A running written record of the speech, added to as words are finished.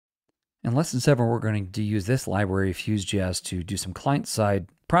In lesson 7, we're going to use this library, FuseJS, to do some client-side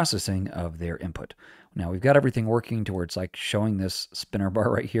processing of their input. Now we've got everything working to where it's like showing this spinner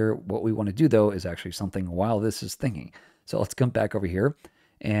bar right here. What we want to do though is actually something while this is thinking. So let's come back over here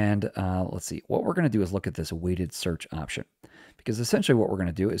and let's see. What we're going to do is look at this weighted search option, because essentially what we're going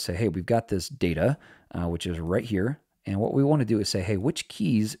to do is say, hey, we've got this data, which is right here. And what we want to do is say, hey, which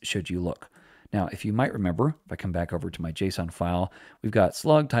keys should you look? Now, if you might remember, if I come back over to my JSON file, we've got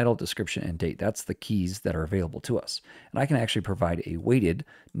slug, title, description, and date. That's the keys that are available to us. And I can actually provide a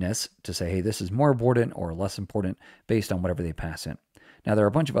weightedness to say, hey, this is more important or less important based on whatever they pass in. Now, there are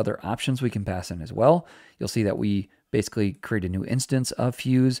a bunch of other options we can pass in as well. You'll see that we basically create a new instance of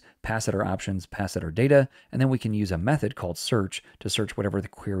Fuse, pass it our options, pass it our data, and then we can use a method called search to search whatever the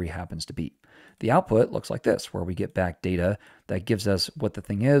query happens to be. The output looks like this, where we get back data that gives us what the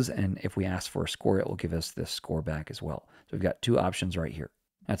thing is, and if we ask for a score, it will give us this score back as well. So we've got two options right here.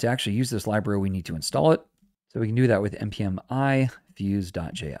 Now to actually use this library, we need to install it. So we can do that with npm i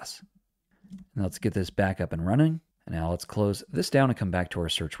fuse.js. And let's get this back up and running. And now let's close this down and come back to our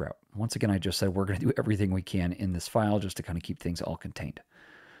search route. Once again, I just said we're going to do everything we can in this file just to kind of keep things all contained.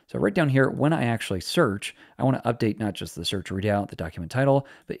 So right down here, when I actually search, I want to update not just the search readout, the document title,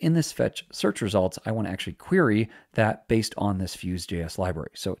 but in this fetch search results, I want to actually query that based on this FuseJS library.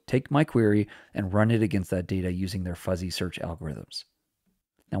 So take my query and run it against that data using their fuzzy search algorithms.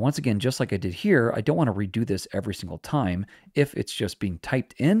 Now, once again, just like I did here, I don't want to redo this every single time. If it's just being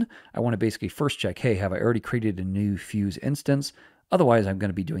typed in, I want to basically first check, hey, have I already created a new Fuse instance? Otherwise, I'm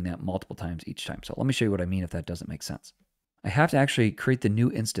going to be doing that multiple times each time. So let me show you what I mean if that doesn't make sense. I have to actually create the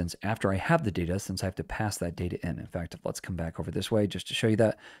new instance after I have the data, since I have to pass that data in. In fact, let's come back over this way just to show you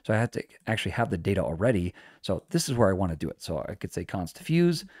that. So I have to actually have the data already. So this is where I want to do it. So I could say const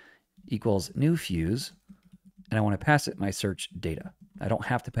fuse equals new fuse, and I want to pass it my search data. I don't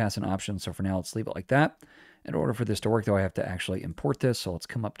have to pass an option, so for now, let's leave it like that. In order for this to work, though, I have to actually import this. So let's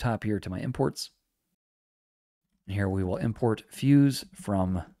come up top here to my imports. And here we will import fuse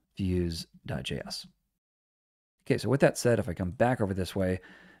from fuse.js. Okay, so with that said, if I come back over this way,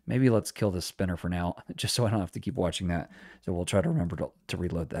 maybe let's kill this spinner for now, just so I don't have to keep watching that. So we'll try to remember to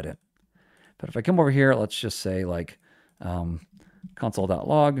reload that in. But if I come over here, let's just say like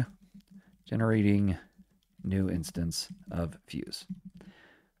console.log, generating new instance of Fuse.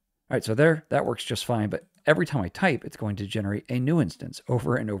 All right, so there, that works just fine. But every time I type, it's going to generate a new instance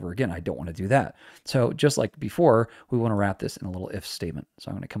over and over again. I don't want to do that. So just like before, we want to wrap this in a little if statement. So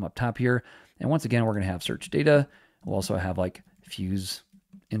I'm going to come up top here. And once again, we're going to have search data. We'll also have like Fuse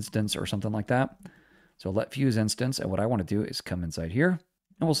instance or something like that. So let Fuse instance. And what I want to do is come inside here.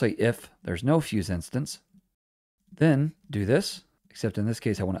 And we'll say if there's no Fuse instance, then do this. Except in this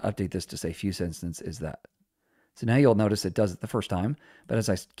case, I want to update this to say Fuse instance is that. So now you'll notice it does it the first time, but as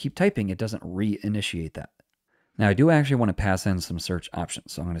I keep typing, it doesn't reinitiate that. Now I do actually want to pass in some search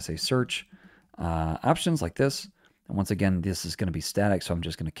options. So I'm going to say search options like this. And once again, this is going to be static, so I'm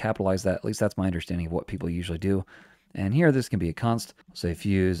just going to capitalize that. At least that's my understanding of what people usually do. And here, this can be a const. I'll say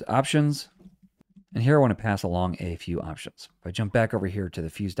fuse options. And here I want to pass along a few options. If I jump back over here to the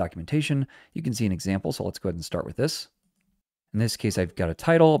Fuse documentation, you can see an example. So let's go ahead and start with this. In this case, I've got a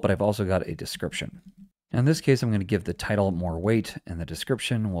title, but I've also got a description. Now in this case, I'm going to give the title more weight, and the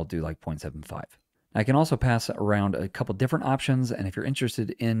description we'll do like 0.75. I can also pass around a couple different options, and if you're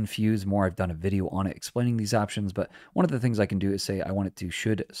interested in Fuse more, I've done a video on it explaining these options, but one of the things I can do is say I want it to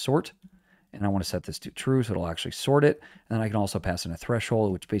should sort, and I want to set this to true, so it'll actually sort it, and then I can also pass in a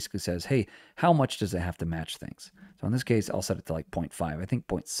threshold, which basically says, hey, how much does it have to match things? So in this case, I'll set it to like 0.5, I think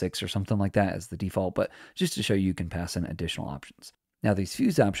 0.6 or something like that as the default, but just to show you can pass in additional options. Now these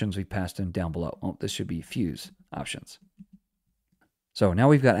Fuse options we passed in down below. Oh, this should be Fuse options. So now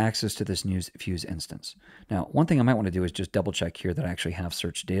we've got access to this new Fuse instance. Now, one thing I might want to do is just double check here that I actually have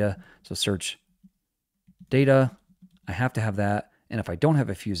search data. So search data, I have to have that. And if I don't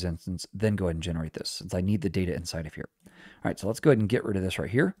have a Fuse instance, then go ahead and generate this since I need the data inside of here. All right, so let's go ahead and get rid of this right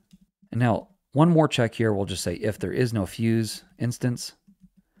here. And now one more check here. We'll just say if there is no Fuse instance,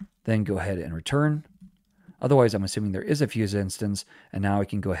 then go ahead and return. Otherwise, I'm assuming there is a Fuse instance, and now I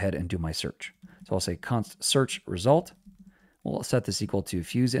can go ahead and do my search. So I'll say const search result. We'll set this equal to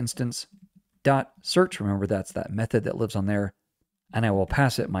Fuse instance dot search. Remember, that's that method that lives on there. And I will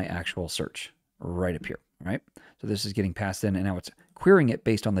pass it my actual search right up here, right? So this is getting passed in, and now it's querying it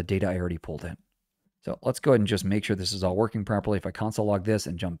based on the data I already pulled in. So let's go ahead and just make sure this is all working properly. If I console log this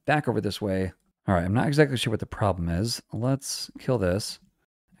and jump back over this way. All right, I'm not exactly sure what the problem is. Let's kill this.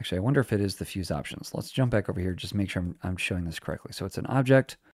 Actually, I wonder if it is the Fuse options. Let's jump back over here, just make sure I'm showing this correctly. So it's an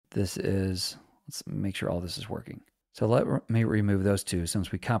object. This is, let's make sure all this is working. So let me remove those two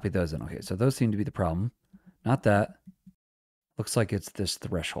since we copied those in. Okay, so those seem to be the problem. Not that. Looks like it's this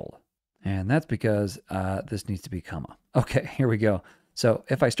threshold. And that's because this needs to be comma. Okay, here we go. So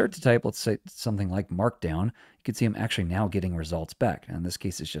if I start to type, let's say something like markdown, you can see I'm actually now getting results back. And in this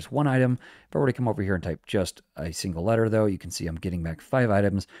case, it's just one item. If I were to come over here and type just a single letter, though, you can see I'm getting back 5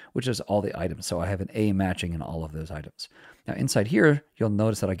 items, which is all the items. So I have an A matching in all of those items. Now inside here, you'll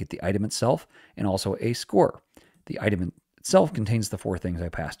notice that I get the item itself and also a score. The item itself contains the 4 things I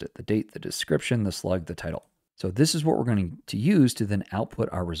passed it: the date, the description, the slug, the title. So this is what we're going to use to then output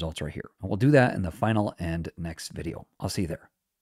our results right here. And we'll do that in the final and next video. I'll see you there.